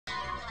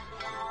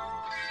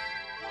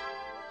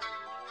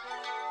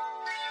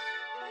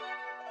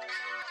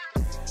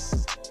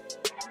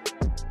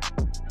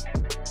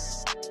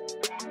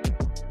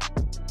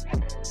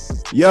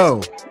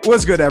Yo,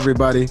 what's good,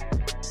 everybody?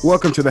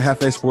 Welcome to the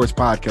Jefé Sports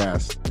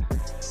Podcast.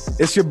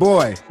 It's your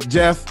boy,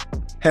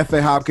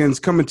 Jefé Hopkins,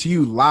 coming to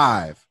you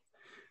live.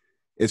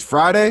 It's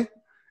Friday.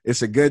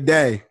 It's a good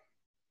day.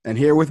 And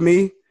here with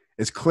me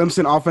is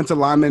Clemson offensive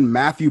lineman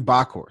Matthew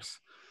Bockhorst.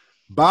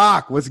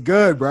 Bach, what's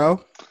good,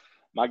 bro?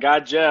 My guy,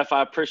 Jeff,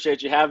 I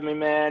appreciate you having me,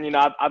 man. You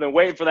know, I've been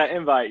waiting for that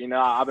invite.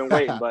 I've been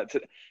waiting, but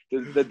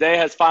the day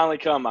has finally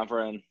come, my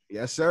friend.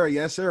 Yes, sir.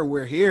 Yes, sir.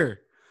 We're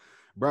here.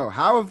 Bro,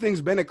 how have things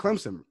been at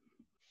Clemson?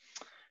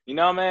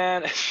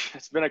 Man,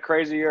 it's been a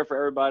crazy year for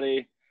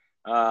everybody.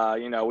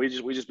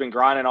 We just been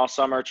grinding all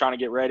summer, trying to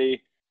get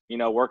ready,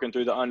 working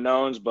through the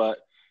unknowns. But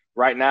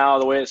right now,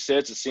 the way it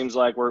sits, it seems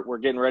like we're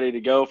getting ready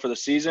to go for the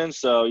season.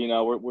 So,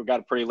 we've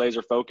got a pretty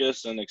laser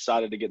focus and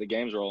excited to get the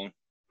games rolling.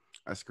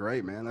 That's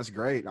great, man. That's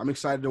great. I'm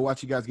excited to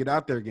watch you guys get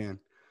out there again.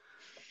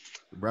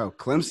 Bro,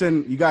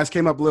 Clemson, you guys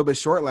came up a little bit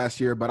short last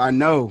year, but I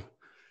know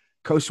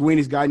Coach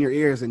Sweeney's got in your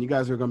ears, and you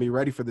guys are going to be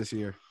ready for this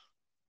year.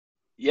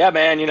 Yeah,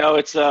 man,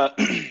 it's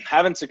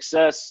having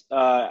success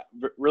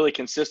really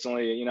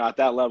consistently, at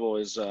that level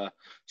is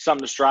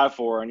something to strive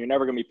for, and you're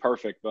never going to be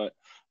perfect. But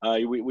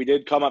we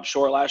did come up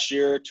short last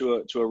year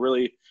to a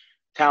really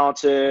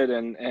talented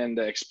and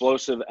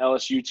explosive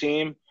LSU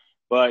team.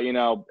 But,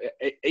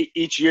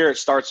 each year it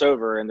starts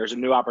over, and there's a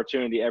new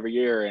opportunity every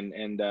year.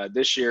 And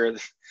this year,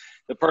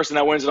 the person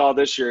that wins it all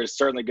this year is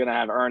certainly going to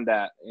have earned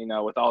that,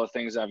 with all the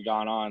things that have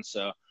gone on.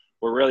 So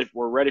we're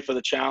ready for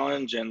the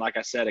challenge, and like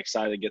I said,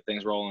 excited to get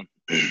things rolling.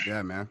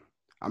 Yeah, man.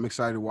 I'm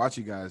excited to watch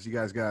you guys. You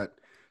guys got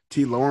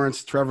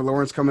Trevor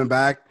Lawrence coming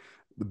back,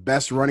 the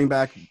best running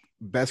back,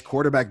 best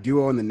quarterback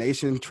duo in the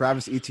nation,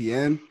 Travis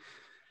Etienne,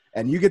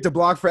 and you get to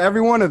block for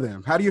every one of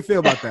them. How do you feel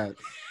about that?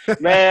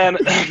 Man,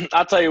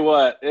 I'll tell you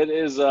what,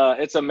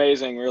 it's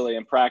amazing, really,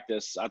 in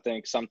practice. I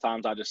think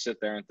sometimes I just sit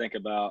there and think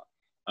about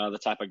the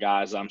type of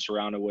guys I'm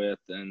surrounded with,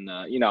 and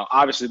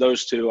obviously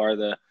those two are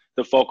the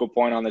focal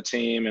point on the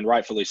team, and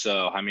rightfully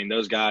so. I mean,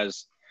 those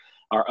guys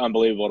are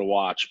unbelievable to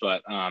watch.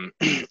 But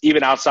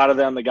even outside of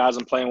them, the guys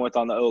I'm playing with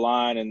on the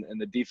O-line and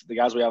the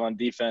guys we have on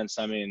defense,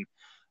 I mean,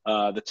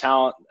 the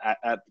talent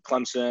at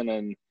Clemson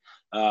and,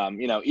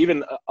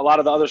 even a lot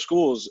of the other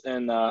schools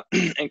in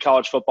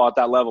college football at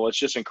that level, it's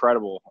just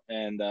incredible.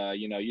 And,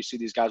 you see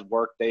these guys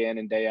work day in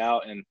and day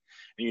out, and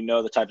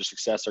the type of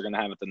success they're going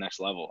to have at the next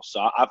level. So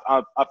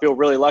I feel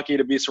really lucky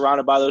to be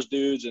surrounded by those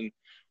dudes and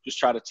just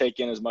try to take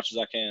in as much as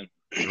I can.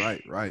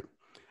 Right.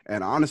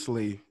 And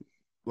honestly,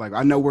 like,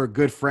 I know we're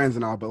good friends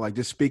and all, but like,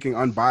 just speaking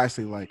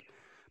unbiasedly, like,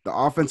 the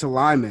offensive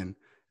linemen,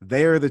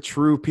 they are the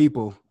true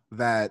people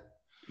that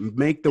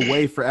make the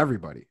way for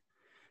everybody.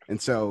 And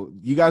so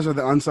you guys are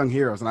the unsung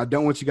heroes, and I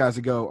don't want you guys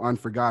to go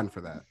unforgotten for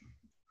that.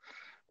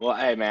 Well,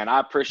 hey, man, I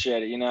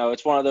appreciate it.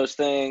 It's one of those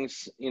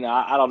things,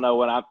 I don't know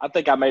when I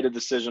think I made a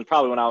decision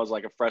probably when I was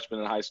like a freshman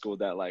in high school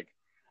that like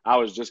I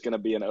was just going to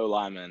be an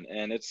O-lineman.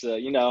 And it's,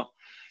 you're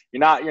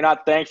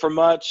not thanked for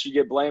much. You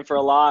get blamed for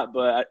a lot,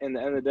 but in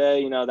the end of the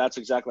day, that's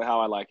exactly how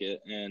I like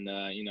it. And,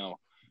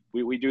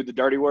 we do the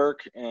dirty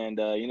work, and,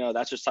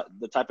 that's just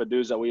the type of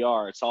dudes that we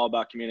are. It's all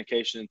about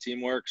communication and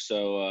teamwork.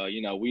 So,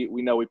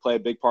 we know we play a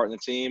big part in the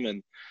team,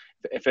 and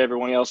if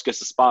everyone else gets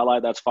the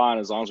spotlight, that's fine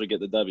as long as we get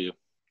the W.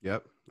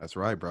 Yep. That's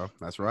right, bro.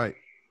 That's right.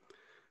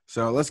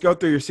 So let's go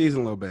through your season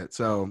a little bit.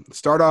 So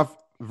start off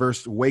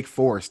versus Wake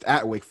Forest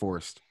at Wake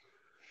Forest.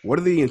 What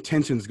are the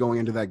intentions going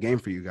into that game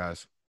for you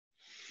guys?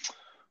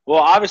 Well,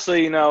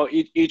 obviously,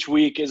 each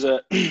week is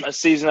a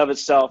season of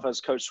itself,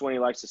 as Coach Sweeney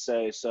likes to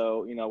say.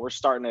 So, we're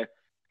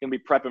going to be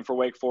prepping for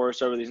Wake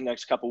Forest over these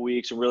next couple of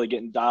weeks and really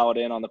getting dialed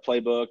in on the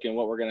playbook and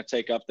what we're going to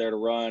take up there to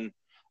run.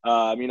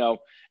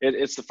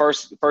 It's the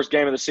first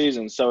game of the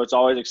season, so it's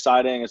always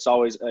exciting. It's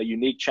always a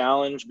unique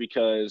challenge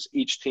because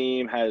each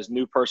team has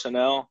new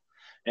personnel,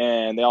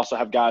 and they also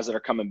have guys that are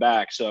coming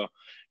back. So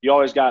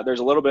there's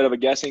a little bit of a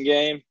guessing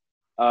game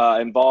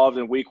involved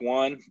in week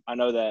one. I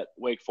know that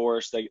Wake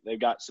Forest, they've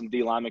got some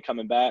D linemen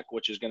coming back,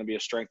 which is going to be a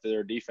strength of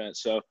their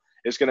defense. So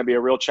it's going to be a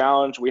real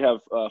challenge. We have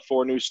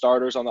 4 new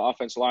starters on the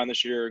offensive line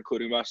this year,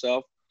 including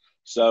myself.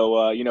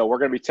 So, we're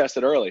going to be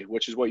tested early,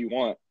 which is what you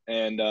want.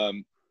 And,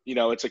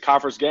 it's a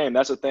conference game.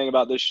 That's the thing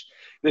about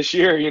this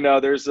year.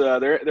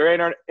 There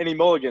ain't any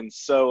mulligans.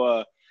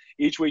 So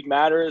each week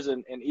matters,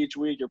 and each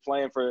week you're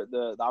playing for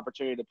the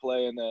opportunity to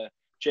play in the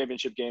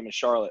championship game in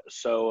Charlotte.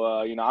 So,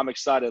 I'm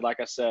excited. Like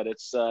I said,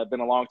 it's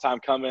been a long time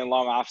coming,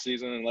 long off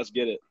season, and let's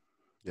get it.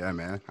 Yeah,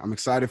 man. I'm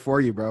excited for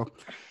you, bro.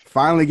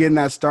 Finally getting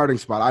that starting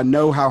spot. I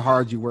know how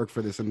hard you work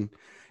for this, and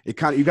you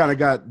kind of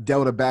got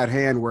dealt a bad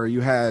hand where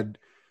you had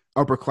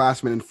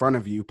upperclassmen in front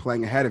of you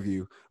playing ahead of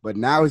you. But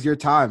now is your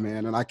time,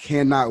 man, and I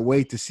cannot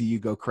wait to see you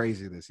go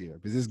crazy this year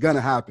because it's going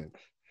to happen.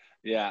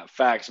 Yeah,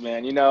 facts,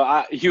 man.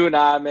 You and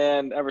I,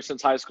 man, ever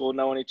since high school,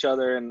 knowing each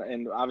other,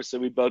 and obviously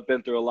we've both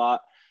been through a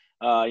lot,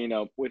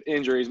 with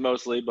injuries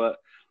mostly, but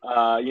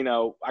I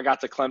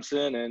got to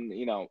Clemson, and,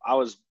 I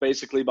was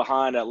basically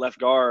behind at left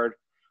guard.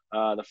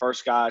 The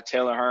first guy,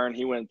 Taylor Hearn,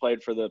 he went and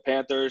played for the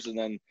Panthers, and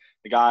then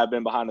the guy I've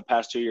been behind the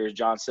past 2 years,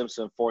 John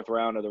Simpson, 4th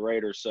round of the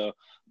Raiders. So,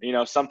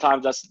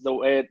 sometimes that's the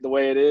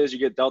way it is. You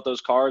get dealt those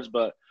cards,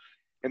 but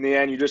in the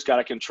end, you just got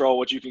to control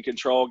what you can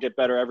control, get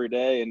better every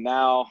day. And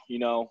now,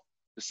 the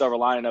silver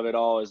lining of it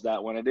all is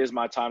that when it is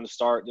my time to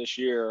start this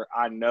year,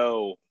 I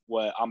know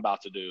what I'm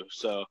about to do.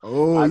 So,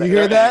 you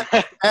hear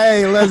that?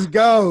 Hey, let's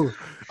go.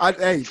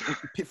 Hey,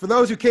 for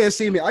those who can't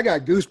see me, I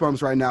got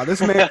goosebumps right now.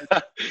 This man,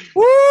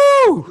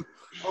 woo!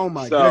 Oh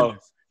my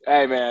goodness.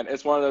 Hey man,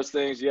 it's one of those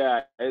things.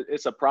 Yeah,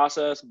 it's a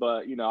process,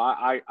 but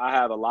I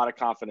have a lot of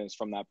confidence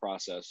from that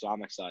process, so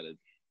I'm excited.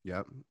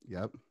 Yep.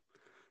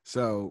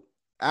 So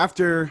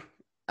after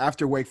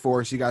Wake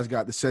Forest, you guys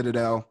got the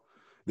Citadel,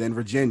 then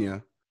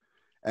Virginia,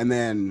 and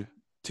then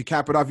to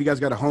cap it off, you guys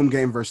got a home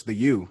game versus the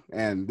U,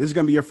 and this is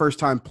going to be your first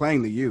time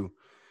playing the U,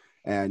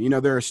 and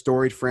they're a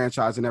storied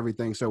franchise and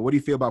everything. So what do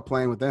you feel about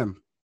playing with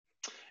them?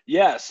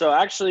 Yeah, so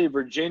actually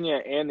Virginia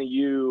and the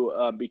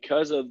U,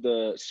 because of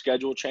the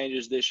schedule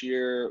changes this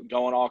year,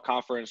 going all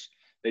conference,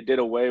 they did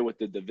away with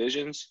the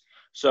divisions.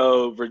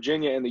 So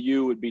Virginia and the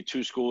U would be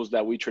two schools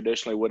that we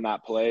traditionally would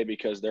not play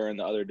because they're in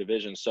the other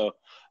divisions. So,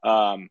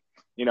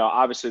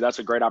 obviously that's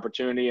a great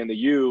opportunity. And the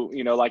U,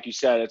 like you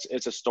said,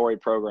 it's a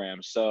storied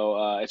program.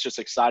 So it's just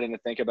exciting to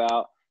think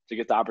about, to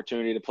get the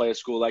opportunity to play a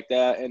school like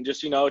that and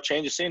just,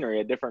 change of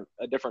scenery, a different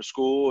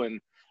school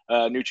and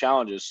new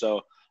challenges.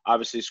 So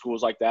obviously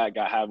schools like that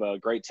have a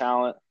great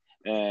talent.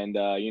 And,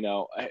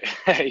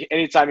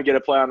 anytime you get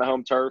to play on the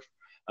home turf,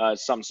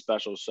 it's something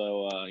special.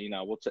 So,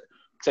 we'll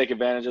take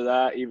advantage of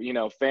that.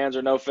 Fans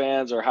or no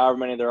fans or however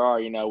many there are,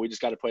 we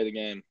just got to play the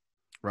game.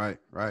 Right.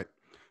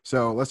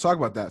 So let's talk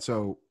about that.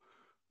 So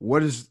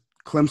what is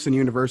Clemson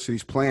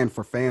University's plan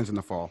for fans in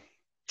the fall?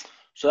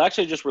 So they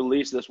actually just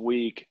released this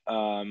week.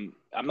 I'm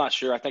not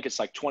sure. I think it's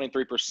like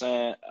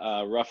 23%,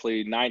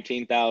 roughly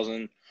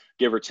 19,000,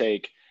 give or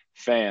take,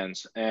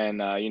 fans.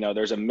 And,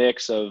 there's a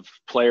mix of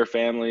player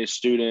families,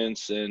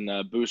 students, and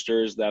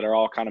boosters that are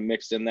all kind of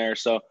mixed in there.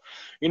 So,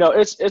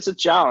 it's a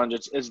challenge.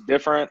 It's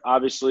different.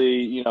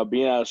 Obviously,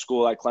 being at a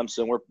school like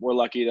Clemson, we're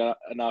lucky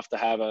enough to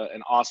have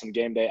an awesome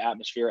game day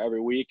atmosphere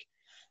every week.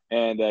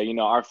 And,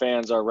 our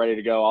fans are ready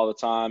to go all the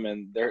time.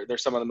 And they're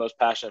some of the most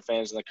passionate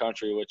fans in the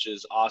country, which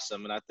is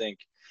awesome. And I think,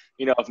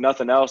 if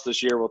nothing else,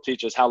 this year will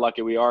teach us how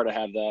lucky we are to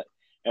have that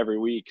every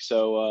week.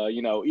 So,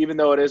 even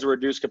though it is a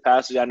reduced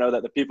capacity, I know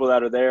that the people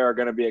that are there are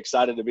going to be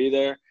excited to be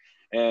there.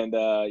 And,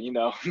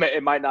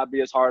 it might not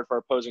be as hard for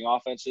opposing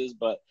offenses,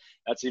 but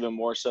that's even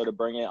more so to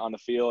bring it on the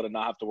field and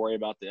not have to worry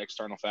about the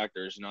external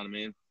factors. You know what I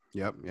mean?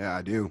 Yep. Yeah,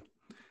 I do.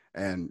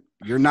 And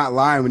you're not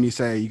lying when you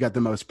say you got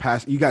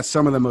you got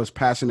some of the most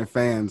passionate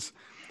fans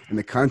in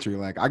the country.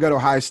 Like, I go to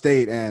Ohio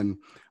State and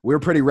we're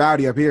pretty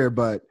rowdy up here,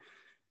 but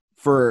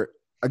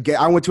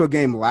I went to a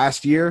game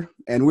last year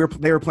and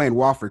they were playing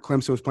Wofford.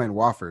 Clemson was playing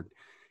Wofford.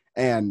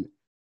 And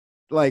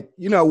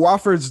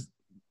Wofford's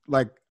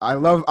like, I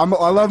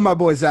love my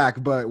boy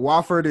Zach, but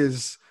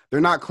Wofford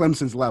they're not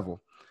Clemson's level.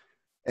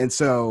 And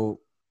so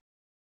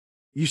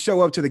you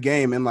show up to the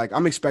game and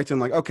I'm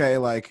expecting okay,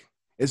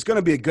 it's going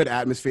to be a good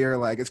atmosphere.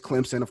 It's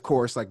Clemson, of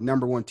course,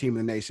 number one team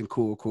in the nation.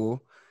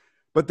 Cool.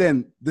 But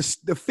then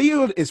the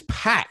field is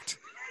packed.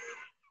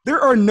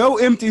 There are no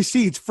empty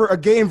seats for a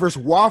game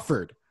versus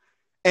Wofford.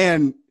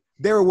 And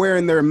they were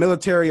wearing their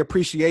military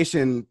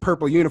appreciation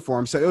purple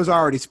uniform. So it was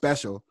already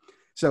special.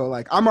 So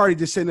I'm already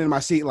just sitting in my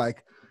seat,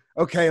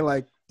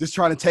 okay, just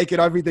trying to take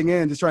everything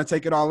in, just trying to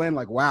take it all in.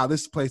 Wow,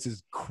 this place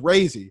is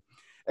crazy.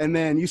 And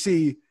then you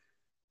see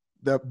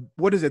the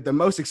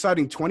most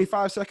exciting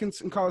 25 seconds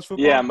in college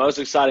football? Yeah, most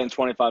exciting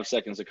 25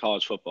 seconds of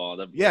college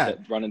football.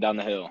 Running down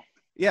the hill.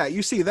 Yeah,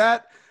 you see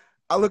that.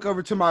 I look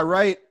over to my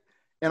right,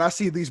 and I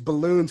see these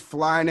balloons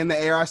flying in the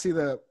air. I see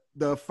the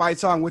fight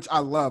song, which I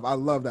love. I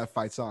love that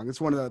fight song.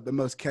 It's one of the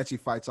most catchy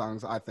fight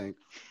songs, I think.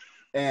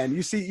 And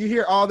you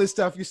hear all this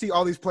stuff. You see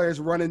all these players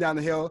running down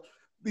the hill.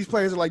 These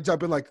players are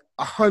jumping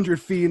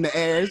 100 feet in the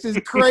air. It's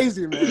just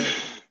crazy, man.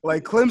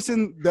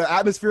 Clemson, the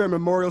atmosphere at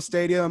Memorial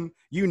Stadium,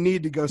 you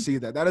need to go see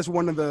that. That is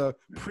one of the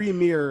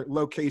premier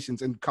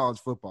locations in college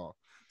football.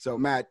 So,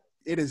 Matt,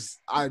 it's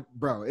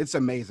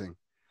amazing.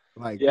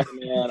 Yeah,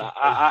 man,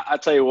 I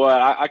tell you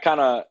what, I kind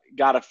of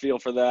got a feel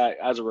for that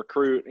as a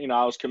recruit.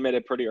 I was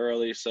committed pretty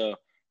early. So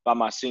by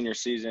my senior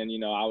season,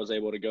 I was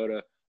able to go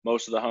to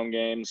most of the home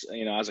games,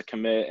 as a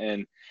commit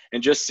and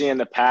just seeing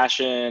the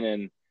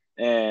passion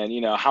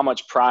and how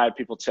much pride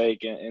people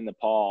take in the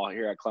Paul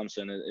here at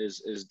Clemson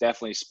is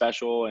definitely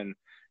special. And,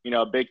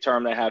 a big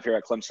term they have here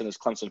at Clemson is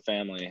Clemson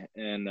family.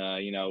 And,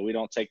 we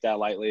don't take that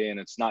lightly, and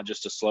it's not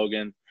just a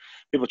slogan.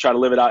 People try to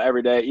live it out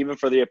every day, even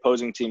for the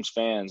opposing team's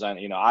fans.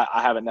 I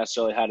haven't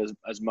necessarily had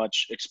as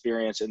much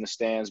experience in the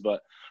stands, but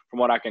from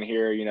what I can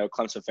hear,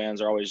 Clemson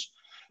fans are always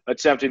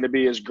attempting to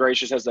be as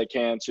gracious as they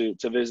can to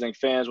visiting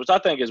fans, which I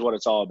think is what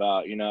it's all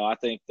about. I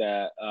think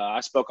that I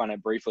spoke on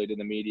it briefly to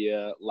the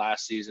media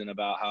last season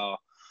about how,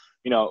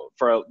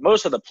 for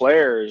most of the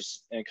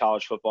players in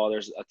college football,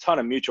 there's a ton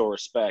of mutual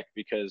respect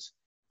because,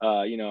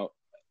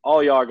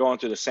 all y'all are going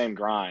through the same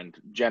grind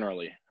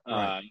generally.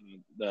 Right.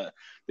 The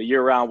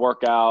year-round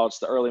workouts,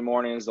 the early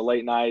mornings, the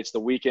late nights, the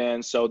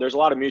weekends. So there's a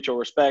lot of mutual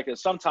respect, and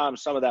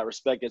sometimes some of that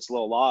respect gets a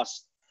little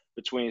lost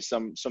between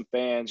some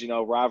fans.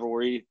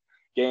 Rivalry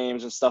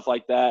games and stuff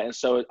like that. And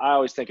so I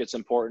always think it's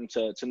important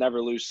to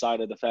never lose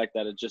sight of the fact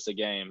that it's just a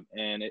game,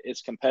 and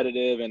it's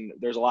competitive and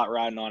there's a lot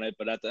riding on it.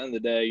 But at the end of the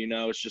day,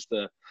 it's just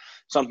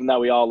something that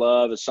we all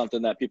love. It's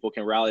something that people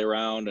can rally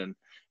around, and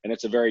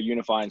it's a very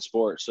unifying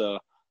sport. So,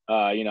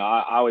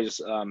 I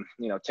always,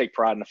 take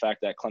pride in the fact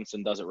that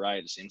Clemson does it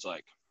right, it seems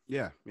like.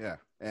 Yeah.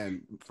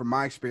 And from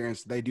my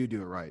experience, they do it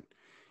right.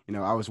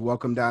 I was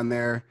welcomed down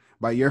there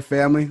by your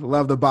family.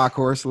 Love the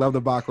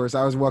Bockhorst.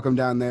 I was welcomed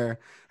down there.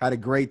 Had a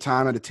great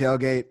time at a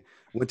tailgate.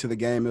 Went to the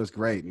game. It was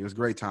great. It was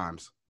great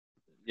times.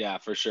 Yeah,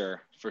 for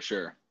sure.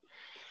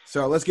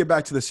 So let's get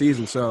back to the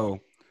season. So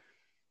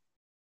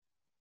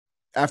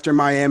after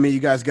Miami, you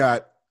guys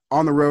got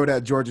on the road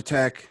at Georgia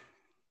Tech,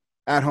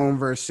 at home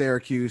versus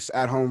Syracuse,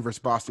 at home versus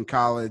Boston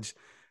College.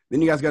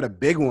 Then you guys got a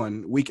big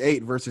one, Week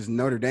 8 versus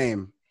Notre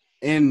Dame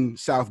in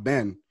South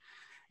Bend.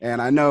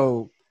 And I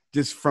know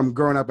just from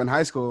growing up in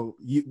high school,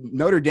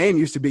 Notre Dame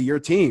used to be your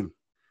team.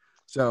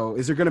 So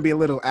is there going to be a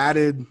little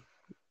added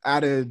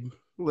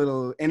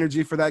little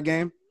energy for that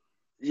game?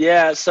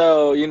 Yeah,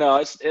 so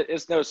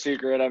it's no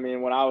secret. I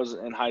mean, when I was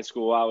in high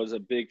school, I was a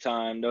big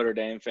time Notre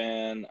Dame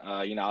fan.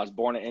 I was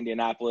born in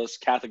Indianapolis,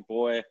 Catholic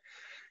boy.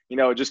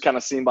 It just kind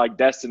of seemed like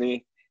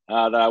destiny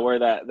that I wear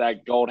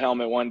that gold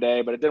helmet one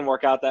day, but it didn't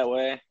work out that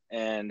way.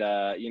 And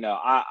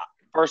I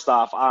first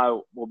off, I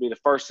will be the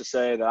first to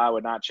say that I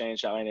would not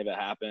change how any of it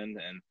happened,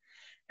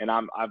 and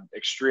I'm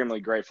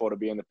extremely grateful to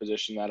be in the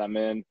position that I'm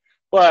in.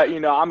 But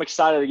I'm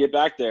excited to get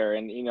back there,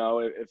 and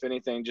if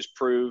anything, just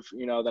prove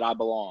that I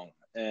belong.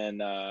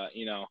 And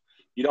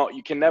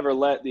you can never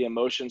let the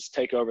emotions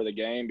take over the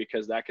game,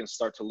 because that can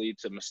start to lead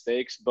to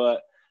mistakes.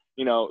 But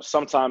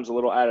sometimes a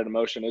little added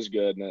emotion is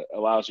good, and it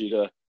allows you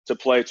to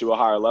play to a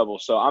higher level.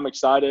 So I'm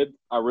excited.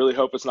 I really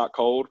hope it's not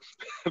cold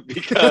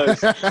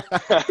because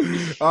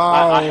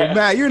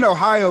Matt, you're an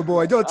Ohio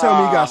boy. Don't tell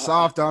me you got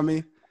soft on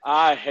me.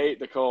 I hate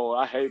the cold.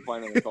 I hate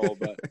playing in the cold,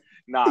 but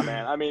nah,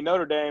 man. I mean,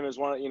 Notre Dame is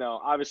one of,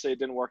 obviously it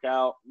didn't work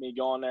out me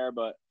going there,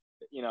 but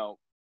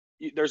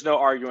there's no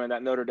arguing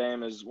that Notre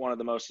Dame is one of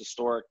the most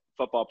historic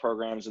football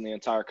programs in the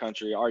entire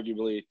country,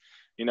 arguably,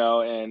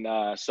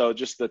 and so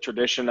just the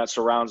tradition that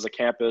surrounds the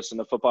campus and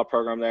the football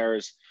program there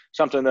is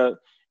something that,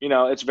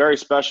 it's very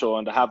special.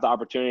 And to have the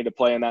opportunity to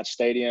play in that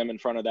stadium in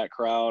front of that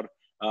crowd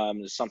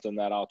is something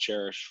that I'll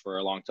cherish for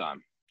a long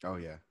time. Oh,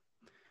 yeah.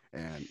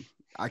 And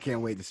I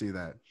can't wait to see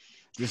that.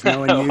 Just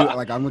knowing you,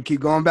 like, I'm going to keep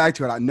going back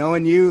to it.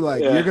 Knowing you,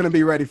 like, you're going to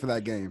be ready for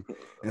that game.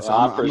 And so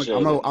I'm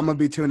going to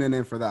be tuning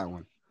in for that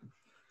one.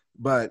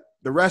 But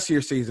the rest of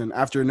your season,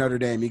 after Notre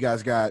Dame, you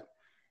guys got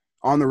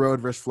on the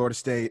road versus Florida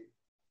State.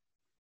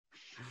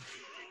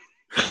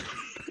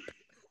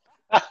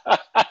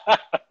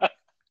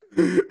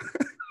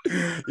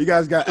 You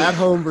guys got at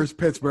home versus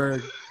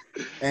Pittsburgh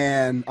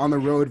and on the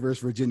road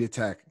versus Virginia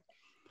Tech.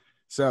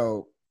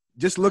 So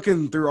just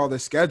looking through all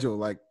this schedule,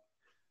 like,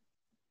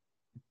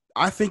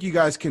 I think you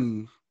guys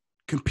can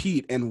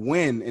compete and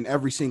win in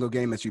every single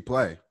game that you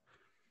play.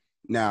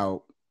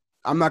 Now,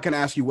 I'm not going to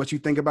ask you what you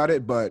think about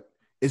it, but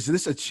is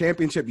this a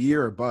championship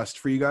year or bust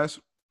for you guys?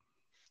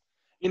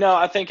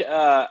 I think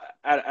at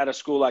a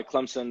school like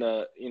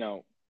Clemson,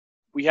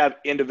 we have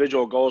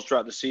individual goals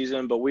throughout the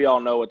season, but we all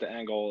know what the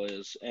end goal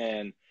is.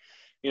 And,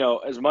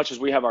 as much as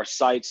we have our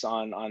sights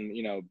on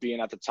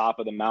being at the top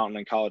of the mountain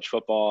in college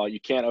football, you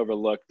can't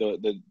overlook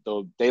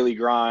the daily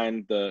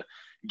grind, the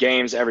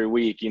games every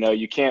week.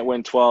 You can't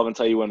win 12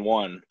 until you win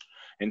 1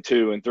 and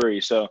 2 and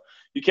 3. So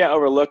you can't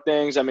overlook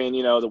things. I mean,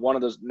 one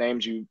of those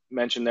names you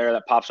mentioned there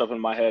that pops up in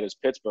my head is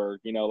Pittsburgh.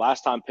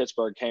 Last time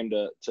Pittsburgh came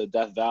to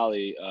Death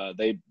Valley,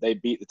 they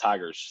beat the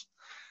Tigers.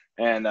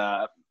 And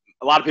a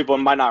lot of people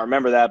might not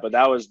remember that, but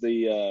that was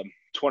the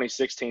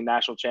 2016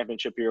 national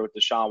championship year with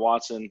Deshaun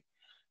Watson.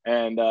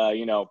 And,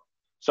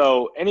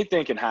 so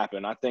anything can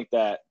happen. I think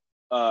that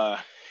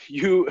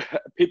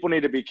people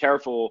need to be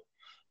careful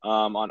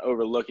on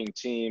overlooking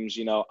teams.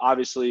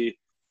 Obviously,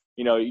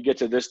 you get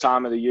to this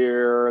time of the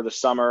year, the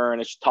summer,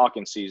 and it's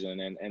talking season,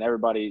 and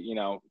everybody,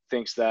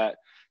 thinks that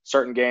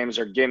certain games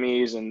are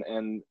gimmies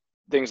and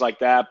things like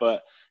that.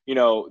 But,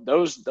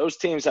 those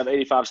teams have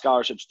 85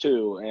 scholarships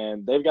too,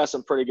 and they've got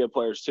some pretty good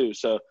players too.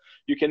 So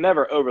you can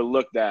never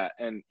overlook that.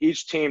 And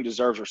each team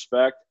deserves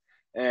respect.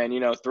 And,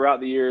 throughout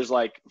the years,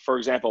 like, for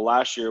example,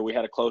 last year we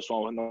had a close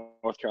one with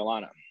North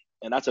Carolina,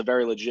 and that's a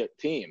very legit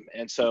team.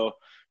 And so,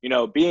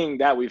 being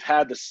that we've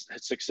had the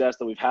success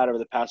that we've had over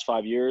the past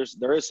 5 years,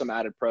 there is some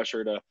added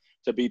pressure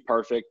to be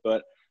perfect.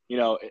 But,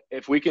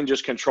 if we can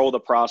just control the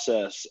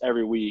process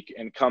every week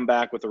and come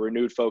back with a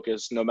renewed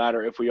focus, no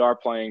matter if we are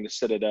playing the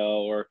Citadel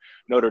or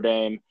Notre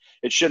Dame,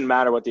 it shouldn't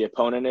matter what the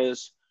opponent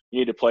is. You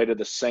need to play to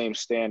the same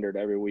standard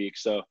every week.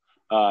 So,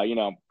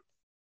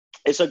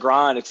 it's a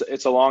grind.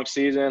 It's a long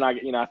season.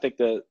 I think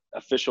the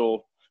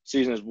official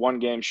season is 1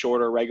 game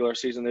shorter regular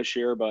season this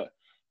year, but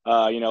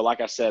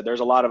like I said, there's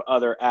a lot of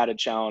other added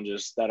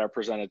challenges that are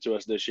presented to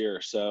us this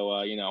year.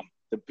 So,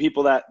 the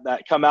people that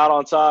come out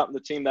on top, the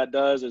team that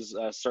does, is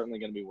certainly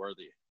going to be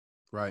worthy.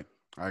 Right.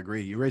 I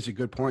agree. You raised a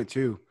good point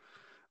too.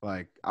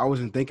 Like, I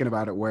wasn't thinking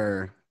about it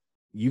where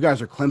you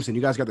guys are Clemson.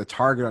 You guys got the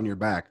target on your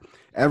back.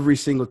 Every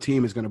single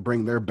team is going to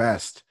bring their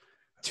best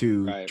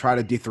to try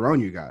to dethrone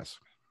you guys.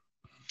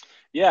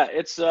 Yeah,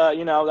 it's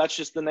that's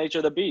just the nature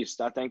of the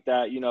beast. I think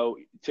that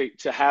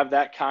to have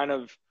that kind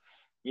of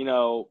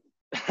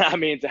I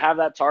mean, to have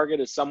that target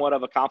is somewhat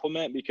of a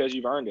compliment because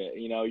you've earned it.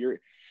 You're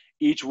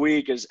each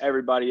week is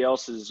everybody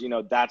else's.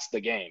 That's the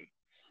game,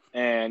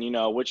 and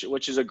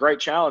which is a great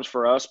challenge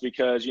for us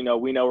because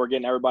we know we're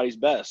getting everybody's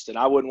best, and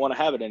I wouldn't want to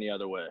have it any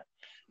other way.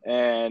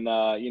 And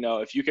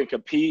if you can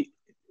compete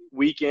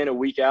week in and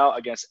week out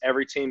against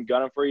every team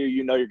gunning for you,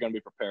 you're going to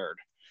be prepared.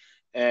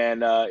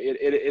 And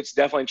it's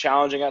definitely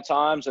challenging at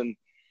times, and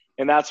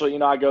that's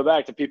what I go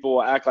back to. People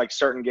will act like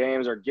certain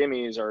games are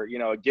gimmies or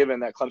a given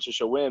that Clemson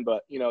should win,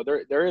 but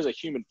there is a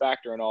human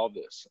factor in all of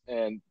this,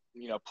 and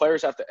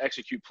players have to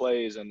execute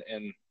plays, and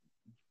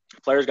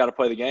players got to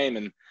play the game,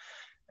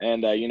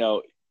 and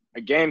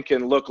a game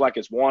can look like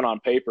it's won on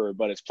paper,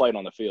 but it's played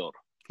on the field.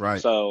 Right.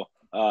 So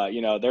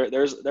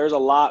there's a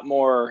lot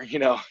more.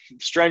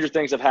 Stranger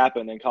things have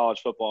happened in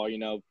college football.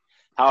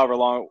 However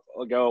long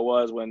ago it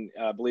was when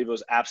I believe it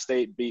was App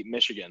State beat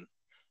Michigan.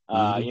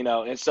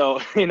 And so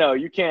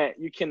you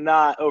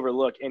cannot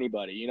overlook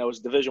anybody. It's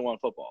Division I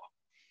football.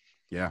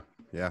 Yeah,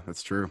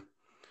 that's true.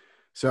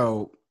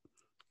 So,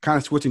 kind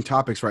of switching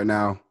topics right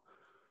now.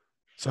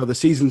 So the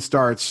season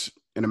starts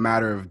in a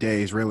matter of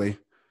days, really.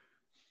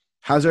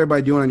 How's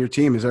everybody doing on your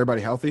team? Is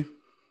everybody healthy?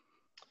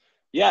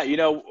 Yeah,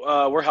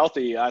 we're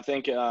healthy. I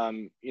think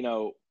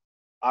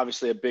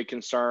obviously a big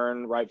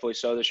concern, rightfully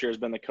so, this year has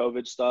been the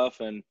COVID stuff,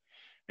 and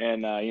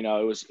it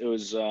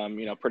was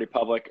pretty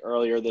public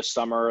earlier this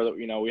summer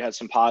that we had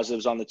some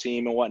positives on the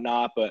team and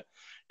whatnot, but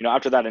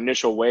after that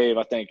initial wave,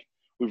 I think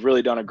we've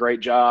really done a great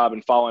job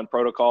in following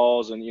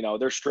protocols, and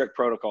they're strict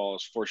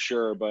protocols for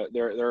sure, but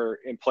they're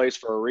in place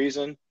for a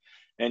reason,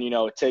 and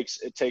it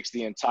takes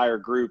the entire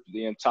group,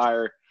 the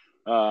entire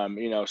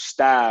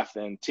staff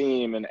and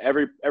team and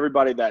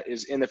everybody that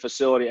is in the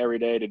facility every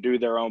day to do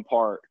their own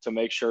part to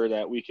make sure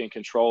that we can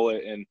control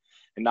it and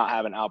not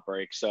have an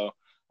outbreak. So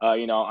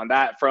on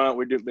that front,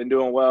 we've been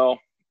doing well.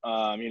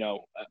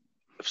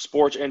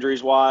 Sports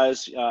injuries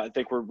wise, I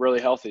think we're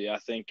really healthy. I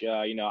think,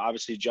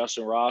 obviously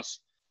Justin Ross,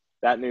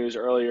 that news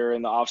earlier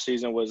in the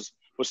offseason was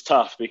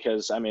tough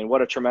because, I mean,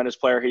 what a tremendous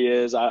player he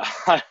is.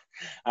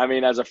 I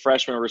mean, as a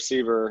freshman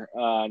receiver,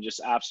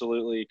 just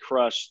absolutely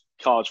crushed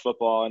college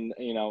football and,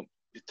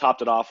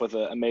 topped it off with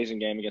an amazing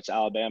game against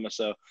Alabama.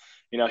 So,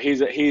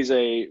 he's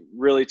a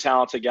really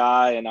talented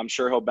guy, and I'm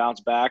sure he'll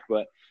bounce back.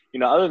 But,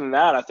 other than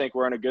that, I think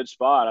we're in a good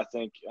spot. I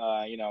think,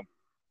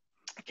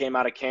 came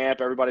out of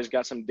camp, everybody's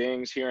got some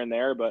dings here and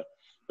there, but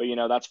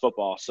that's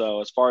football.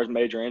 So as far as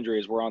major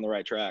injuries, we're on the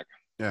right track.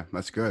 Yeah,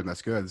 that's good.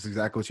 That's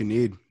exactly what you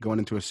need going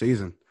into a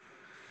season.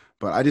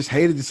 But I just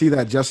hated to see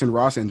that Justin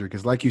Ross injury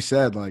because, like you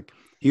said,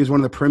 he was one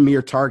of the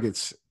premier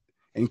targets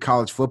in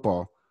college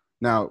football.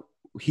 Now,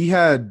 he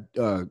had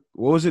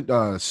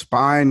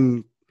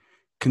spine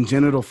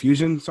congenital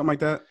fusion, something like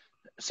that?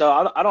 So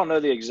I don't know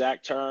the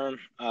exact term.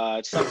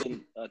 It's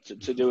something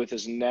to do with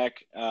his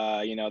neck.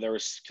 There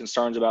was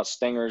concerns about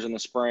stingers in the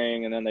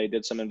spring, and then they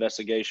did some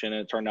investigation,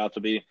 and it turned out to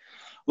be a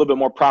little bit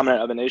more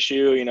prominent of an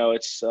issue.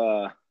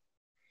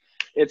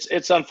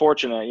 It's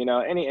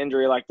unfortunate. Any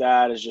injury like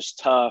that is just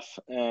tough.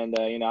 And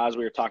as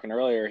we were talking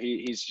earlier,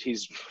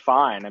 he's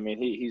fine. I mean,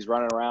 he's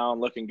running around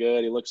looking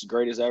good. He looks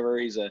great as ever.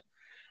 He's a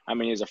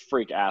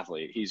freak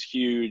athlete. He's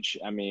huge.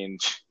 I mean,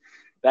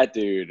 that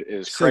dude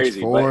is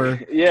crazy. 6'4",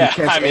 but yeah,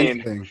 I mean,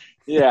 anything.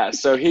 yeah.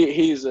 So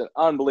he's an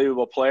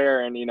unbelievable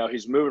player, and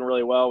he's moving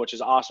really well, which is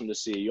awesome to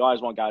see. You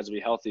always want guys to be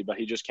healthy, but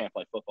he just can't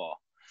play football.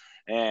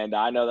 And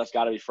I know that's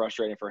got to be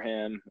frustrating for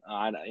him.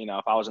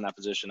 If I was in that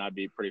position, I'd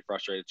be pretty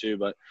frustrated too.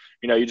 But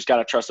you just got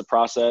to trust the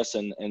process,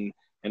 and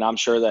I'm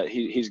sure that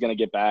he's going to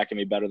get back and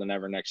be better than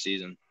ever next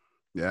season.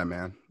 Yeah,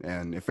 man.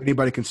 And if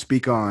anybody can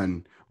speak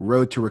on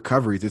road to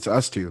recoveries, it's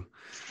us two.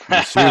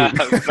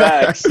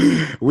 Facts.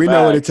 We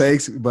know what it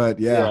takes, but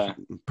yeah,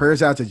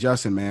 prayers out to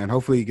Justin, man.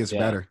 Hopefully he gets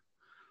better.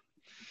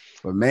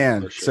 But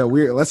man, sure. So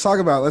let's talk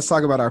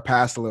about our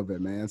past a little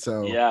bit, man.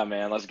 So yeah,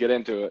 man, let's get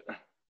into it.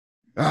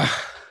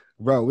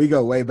 Bro, we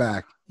go way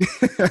back.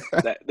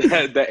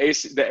 the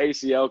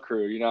ACL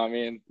crew, you know what I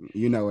mean?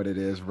 You know what it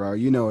is, bro.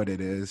 You know what it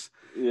is.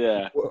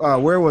 Yeah.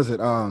 Where was it?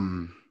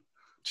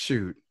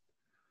 Shoot.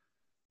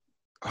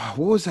 What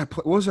was that?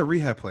 What was that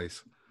rehab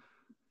place?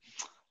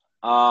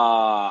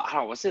 I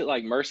don't know. Was it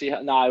like Mercy?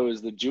 No, it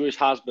was the Jewish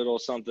hospital.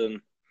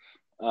 Something.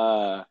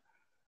 Man,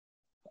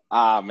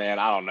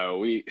 I don't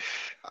know.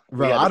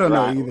 I don't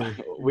know either.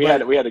 We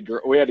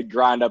had to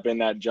grind up in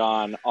that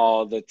John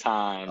all the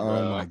time. Bro.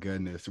 Oh my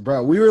goodness,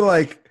 bro. We were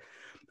like,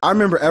 I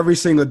remember every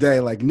single day,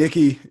 like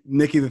Nikki,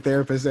 the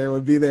therapist there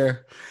would be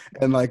there,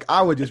 and like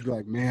I would just be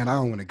like, man, I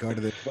don't want to go to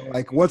this. But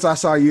like once I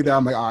saw you there,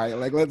 I'm like, all right,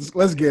 like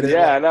let's get it.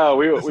 Yeah, no,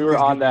 we were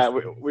on that.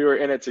 We were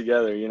in it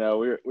together. We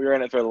were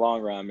in it for the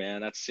long run, man.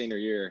 That's senior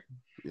year.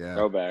 Yeah.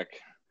 Throwback.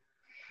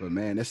 But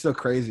man, it's still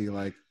crazy.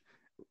 Like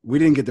We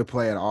didn't get to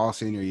play at all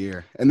senior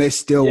year, and they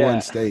still won Yeah.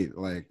 state.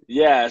 Like,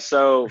 Yeah.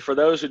 So for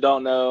those who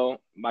don't know,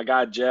 my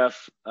guy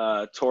Jeff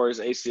tore his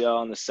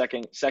ACL in the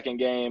second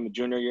game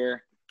junior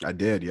year I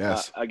did,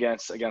 yes.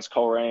 against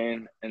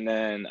Coleraine, and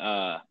then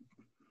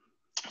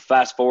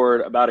fast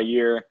forward about a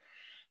year,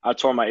 I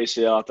tore my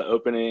ACL at the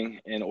opening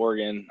in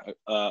Oregon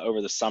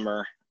over the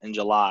summer in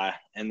July,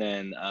 and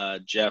then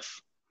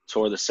Jeff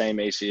tore the same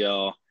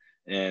ACL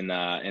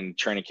in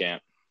training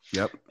camp.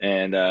 Yep.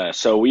 And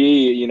so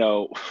we,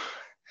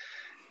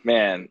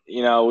 man,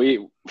 that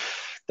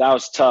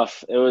was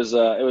tough. It was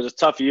a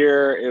tough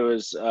year. It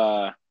was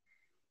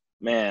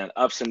man,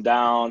 ups and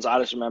downs. I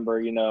just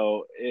remember,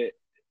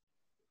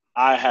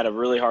 I had a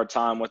really hard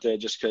time with it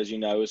just because, it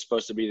was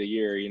supposed to be the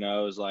year. It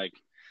was like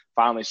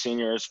finally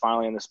seniors,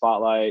 finally in the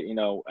spotlight.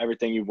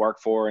 Everything you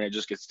work for, and it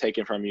just gets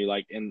taken from you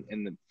like in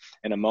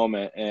a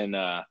moment. And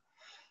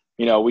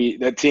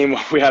that team,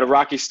 we had a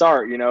rocky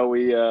start.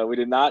 We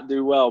did not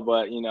do well,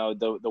 but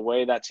the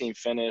way that team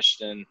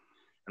finished and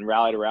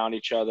rallied around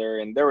each other,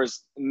 and there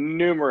was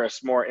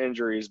numerous more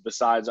injuries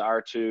besides our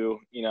two.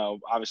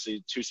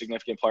 Obviously two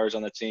significant players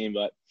on the team,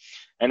 but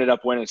ended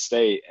up winning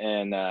state.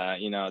 And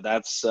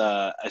that's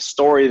a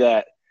story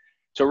that,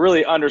 to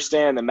really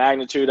understand the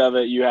magnitude of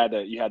it, you had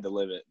to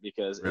live it,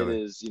 because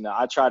Really? it is.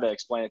 I try to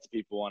explain it to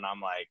people, and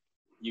I'm like,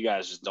 you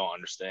guys just don't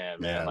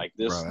understand, man. Yeah, Like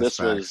bro, this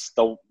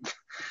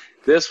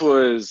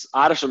was.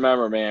 I just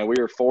remember, man, we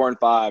were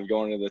 4-5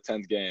 going into the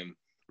 10th game,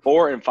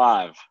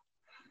 4-5,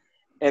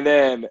 and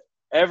then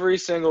every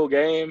single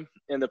game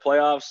in the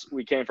playoffs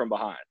we came from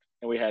behind,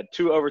 and we had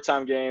 2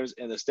 overtime games,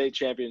 and the state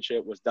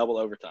championship was double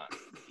overtime.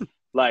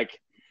 like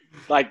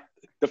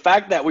the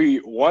fact that we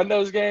won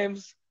those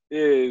games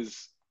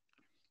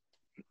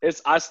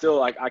I still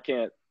like, I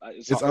can't.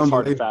 It's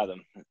hard to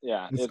fathom.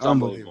 Yeah, it's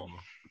unbelievable.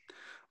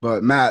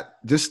 But Matt,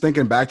 just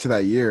thinking back to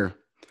that year,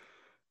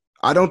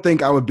 I don't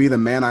think I would be the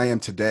man I am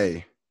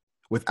today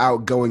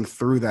without going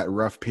through that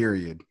rough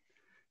period.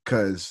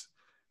 Because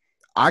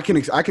I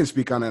can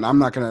speak on it, and I'm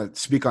not going to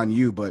speak on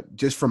you, but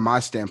just from my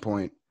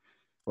standpoint,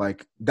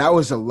 like, that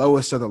was the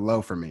lowest of the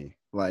low for me.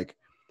 Like,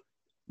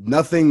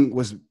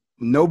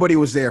 nobody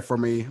was there for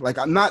me. Like,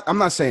 I'm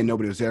not saying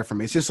nobody was there for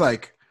me. It's just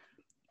like,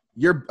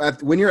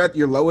 when you're at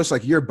your lowest,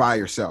 like, you're by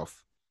yourself.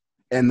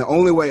 And the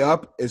only way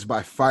up is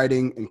by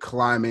fighting and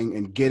climbing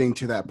and getting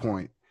to that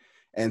point.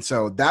 And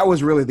so that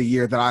was really the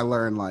year that I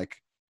learned, like,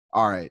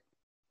 all right,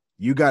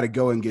 you got to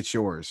go and get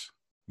yours.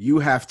 You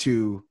have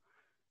to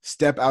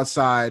step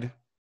outside,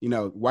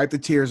 wipe the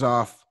tears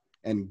off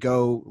and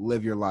go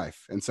live your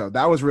life. And so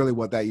that was really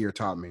what that year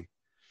taught me.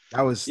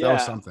 That was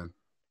something.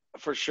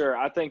 For sure.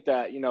 I think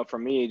that, for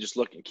me, just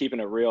keeping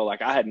it real,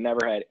 like, I had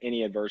never had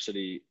any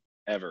adversity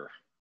ever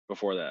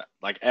before that,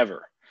 like,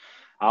 ever.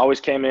 I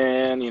always came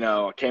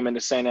into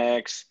St.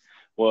 X,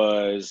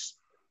 was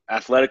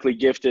athletically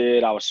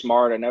gifted. I was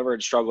smart. I never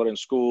had struggled in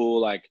school.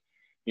 Like,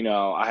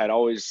 I had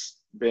always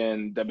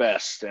been the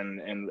best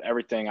and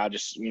everything I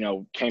just,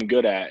 came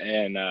good at.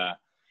 And,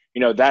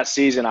 that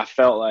season I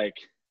felt like,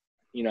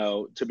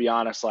 to be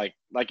honest, like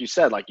you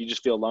said, like, you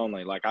just feel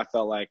lonely. Like, I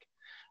felt like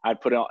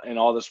I'd put in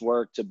all this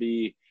work to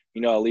be,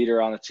 a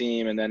leader on the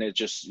team, and then it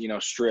just,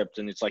 stripped,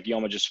 and it's like you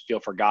almost just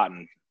feel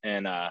forgotten.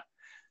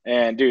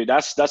 And dude,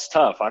 that's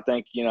tough. I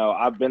think,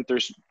 I've been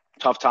through some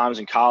tough times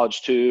in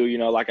college too,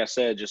 like I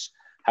said, just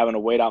having to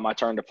wait out my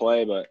turn to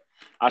play, but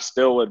I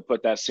still would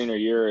put that senior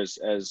year as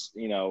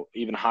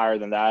even higher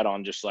than that,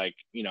 on just like,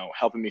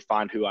 helping me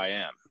find who I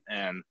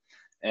am,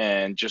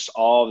 and just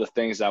all the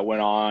things that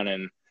went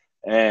on.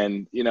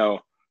 And,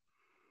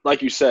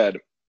 like you said,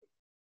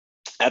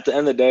 at the end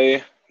of the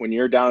day, when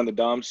you're down in the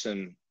dumps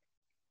and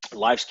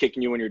life's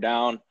kicking you when you're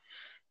down,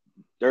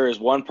 there is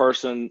one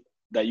person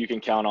that you can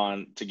count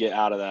on to get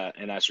out of that,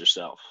 and that's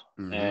yourself.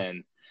 Mm-hmm.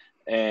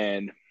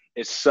 And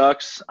it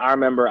sucks. I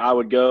remember I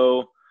would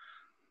go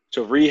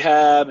to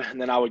rehab,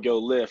 and then I would go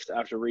lift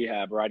after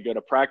rehab, or I'd go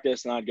to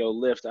practice and I'd go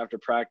lift after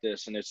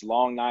practice, and it's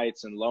long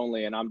nights and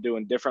lonely, and I'm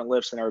doing different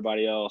lifts than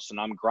everybody else, and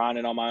I'm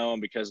grinding on my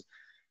own because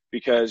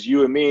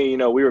you and me,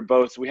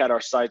 we had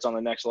our sights on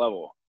the next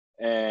level.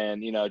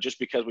 And, just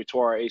because we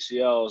tore our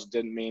ACLs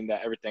didn't mean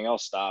that everything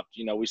else stopped.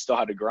 We still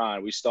had to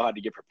grind. We still had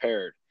to get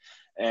prepared.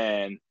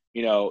 And,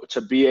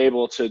 to be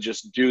able to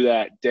just do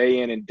that day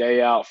in and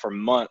day out for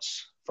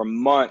months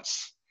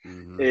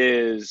mm-hmm.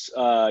 is,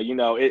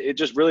 it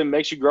just really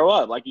makes you grow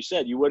up. Like you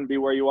said, you wouldn't be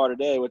where you are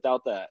today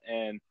without that.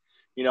 And,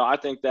 I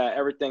think that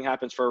everything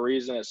happens for a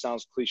reason. It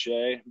sounds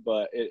cliche,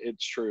 but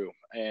it's true.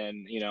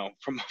 And,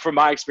 from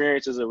my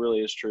experiences, it really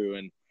is true.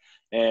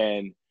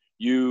 And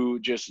you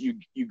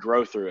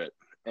grow through it.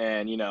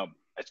 And,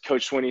 as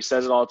Coach Swinney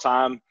says it all the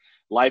time,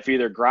 life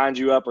either grinds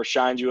you up or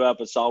shines you up.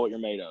 It's all what you're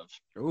made of.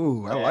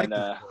 Ooh, I like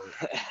that.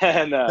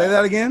 And say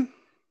that again.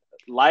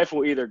 Life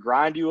will either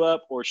grind you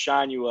up or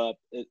shine you up.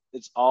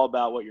 It's all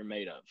about what you're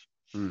made of.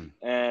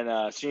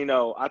 And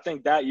so, I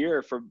think that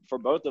year for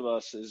both of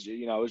us is,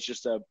 it's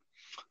just a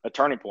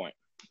turning point.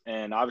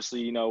 And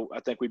obviously, I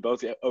think we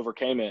both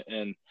overcame it.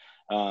 And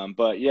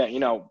But yeah, you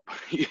know,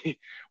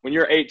 when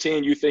you're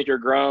 18, you think you're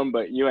grown,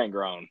 but you ain't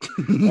grown.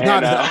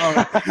 Not at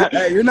all.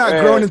 Hey, you're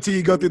not grown until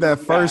you go through that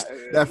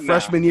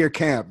freshman year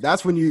camp.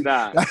 That's when you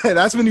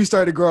that's when you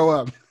start to grow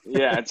up.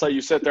 Yeah, until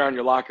you sit there on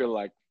your locker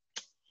like,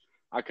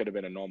 I could have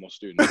been a normal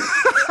student.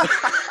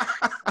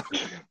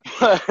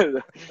 But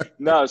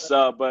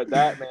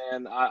that,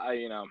 man, I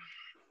you know,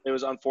 it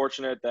was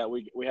unfortunate that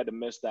we had to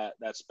miss that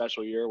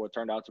special year, what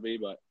turned out to be,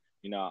 but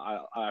you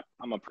know,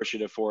 I'm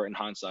appreciative for it in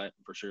hindsight,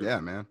 for sure. Yeah,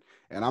 man.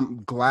 And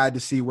I'm glad to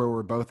see where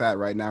we're both at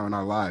right now in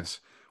our lives.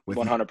 With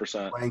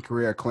 100%. Playing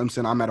career at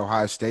Clemson, I'm at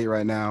Ohio State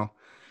right now,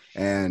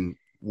 and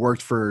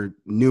worked for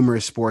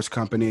numerous sports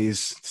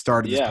companies.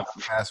 Started this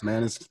podcast,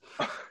 man.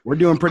 We're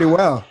doing pretty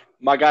well.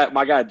 My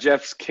guy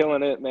Jeff's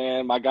killing it,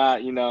 man. My guy,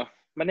 you know,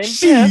 my name's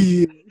Jeff.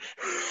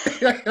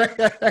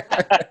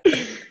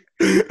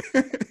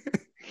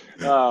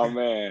 Oh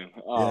man.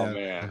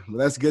 Well,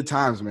 that's good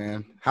times,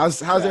 man.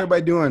 How's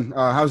everybody doing?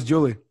 How's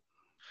Julie?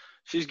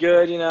 She's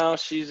good, you know.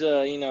 She's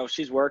you know,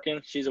 she's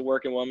working. She's a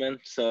working woman,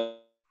 so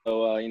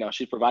you know,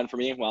 she's providing for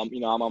me while, you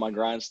know, I'm on my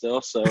grind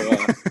still. So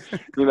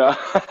you know,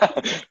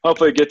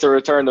 hopefully get to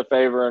return the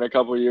favor in a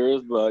couple of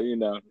years, but you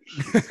know,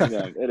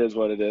 it is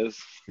what it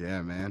is.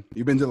 Yeah, man.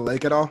 You been to the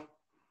lake at all?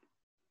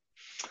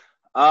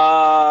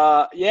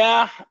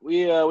 Yeah,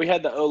 we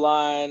had the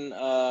O-line.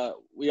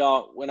 We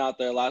all went out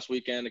there last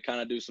weekend to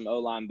kind of do some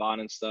O-line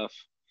bonding stuff.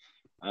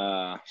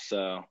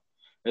 So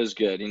it was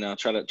good, you know,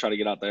 try to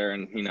get out there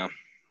and, you know,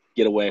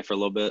 get away for a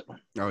little bit.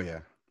 Oh yeah.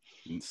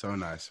 So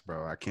nice,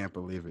 bro. I can't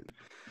believe it.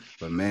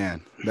 But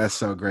man, that's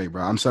so great,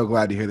 bro. I'm so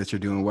glad to hear that you're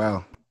doing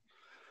well.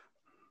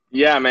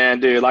 Yeah, man,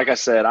 dude. Like I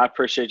said, I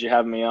appreciate you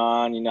having me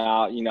on. You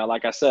know,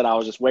 like I said, I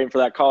was just waiting for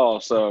that call.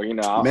 So, you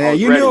know, man,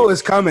 you knew it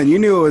was coming.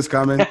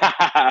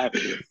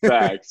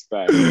 Facts.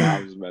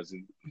 I was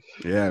messing.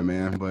 Yeah,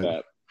 man.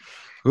 But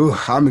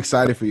I'm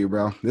excited for you,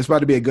 bro. This is about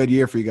to be a good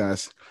year for you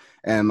guys.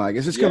 And like,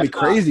 it's just gonna be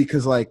crazy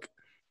because like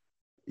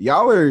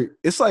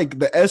it's like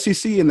the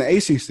SEC and the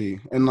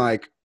ACC, and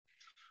like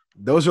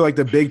those are like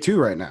the big two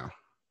right now.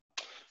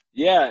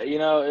 Yeah, you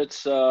know,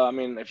 it's I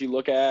mean, if you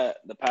look at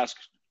the past,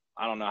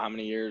 I don't know how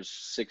many years,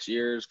 6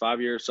 years,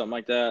 5 years, something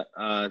like that.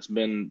 It's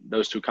been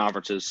those two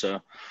conferences. So,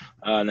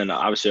 and then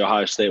obviously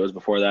Ohio State was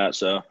before that.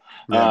 So,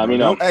 you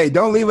know,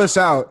 don't leave us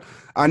out.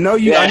 I know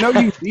you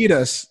beat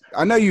us.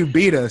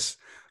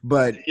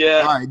 But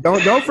all right,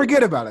 don't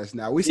forget about us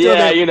now. We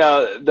still you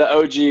know, the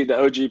OG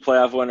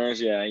playoff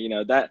winners. Yeah, you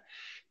know that.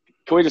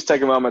 Can we just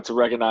take a moment to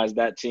recognize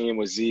that team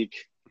with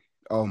Zeke?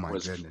 Oh my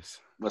goodness,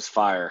 was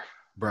fire,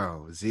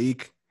 bro.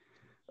 Zeke.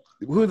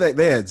 Who they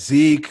had?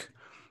 Zeke,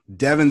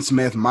 Devin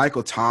Smith,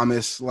 Michael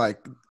Thomas.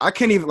 Like I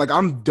can't even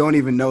don't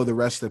even know the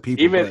rest of the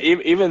people.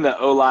 Even the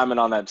O linemen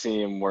on that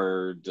team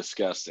were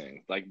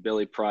disgusting. Like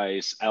Billy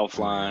Price,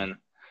 Elfline,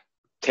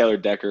 Taylor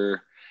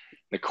Decker,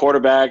 the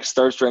quarterbacks,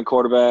 third string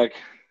quarterback,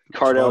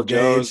 Cardell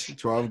Jones,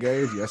 12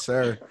 gauge, yes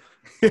sir.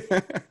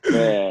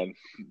 Man,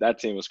 that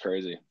team was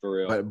crazy for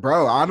real. But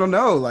bro, I don't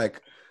know.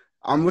 Like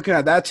I'm looking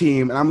at that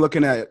team and I'm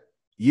looking at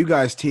you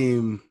guys'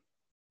 team.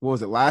 What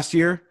was it last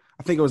year?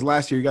 I think it was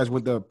last year. You guys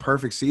went the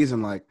perfect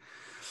season. Like,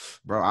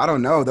 bro, I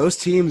don't know. Those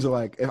teams are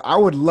like, if I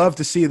would love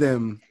to see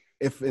them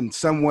if in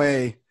some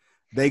way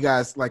they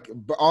guys, like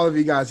all of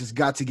you guys just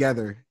got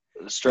together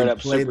straight up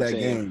played that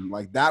game.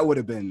 Like that would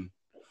have been,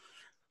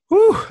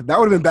 that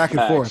would have been back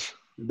and forth.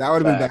 That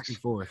would have been back and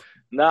forth.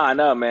 No, I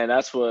know, man.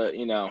 That's what,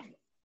 you know,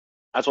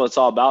 that's what it's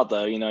all about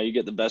though. You know, you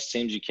get the best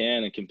teams you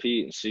can and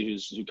compete and see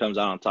who comes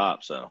out on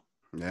top. So,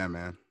 yeah,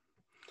 man.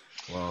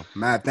 Well,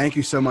 Matt, thank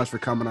you so much for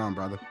coming on,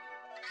 brother.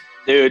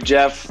 Dude,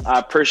 Jeff, I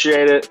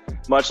appreciate it.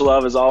 Much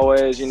love as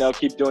always. You know,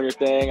 keep doing your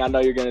thing. I know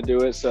you're going to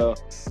do it. So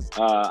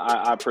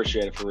I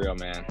appreciate it for real,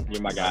 man.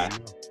 You're my guy.